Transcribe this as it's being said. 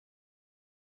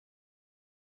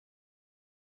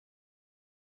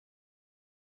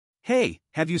Hey,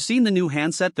 have you seen the new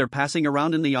handset they're passing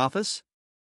around in the office?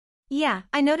 Yeah,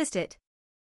 I noticed it.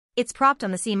 It's propped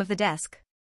on the seam of the desk.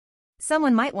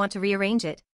 Someone might want to rearrange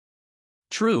it.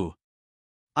 True.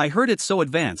 I heard it's so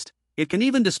advanced, it can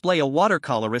even display a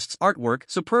watercolorist's artwork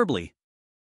superbly.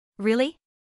 Really?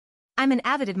 I'm an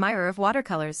avid admirer of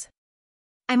watercolors.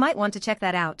 I might want to check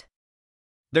that out.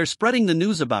 They're spreading the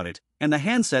news about it, and the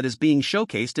handset is being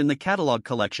showcased in the catalog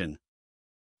collection.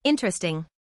 Interesting.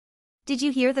 Did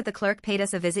you hear that the clerk paid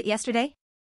us a visit yesterday?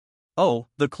 Oh,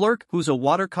 the clerk who's a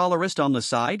watercolorist on the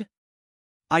side?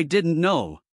 I didn't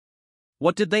know.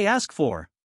 What did they ask for?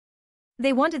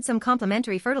 They wanted some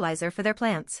complimentary fertilizer for their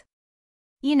plants.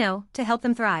 You know, to help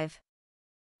them thrive.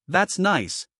 That's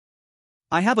nice.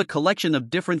 I have a collection of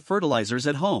different fertilizers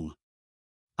at home.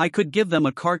 I could give them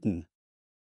a carton.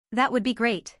 That would be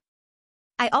great.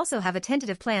 I also have a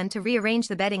tentative plan to rearrange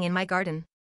the bedding in my garden.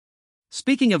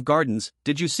 Speaking of gardens,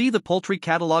 did you see the poultry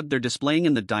catalog they're displaying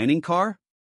in the dining car?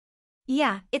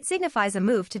 Yeah, it signifies a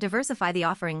move to diversify the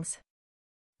offerings.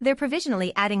 They're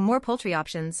provisionally adding more poultry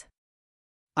options.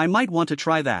 I might want to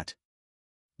try that.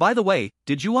 By the way,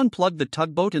 did you unplug the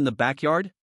tugboat in the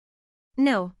backyard?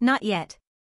 No, not yet.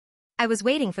 I was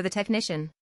waiting for the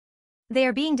technician. They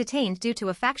are being detained due to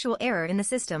a factual error in the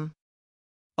system.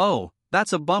 Oh,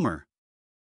 that's a bummer.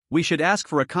 We should ask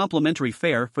for a complimentary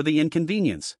fare for the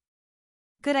inconvenience.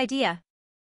 Good idea.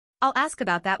 I'll ask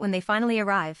about that when they finally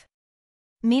arrive.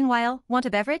 Meanwhile, want a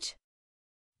beverage?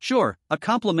 Sure, a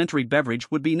complimentary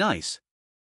beverage would be nice.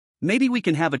 Maybe we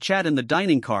can have a chat in the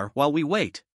dining car while we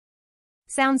wait.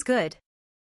 Sounds good.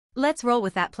 Let's roll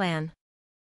with that plan.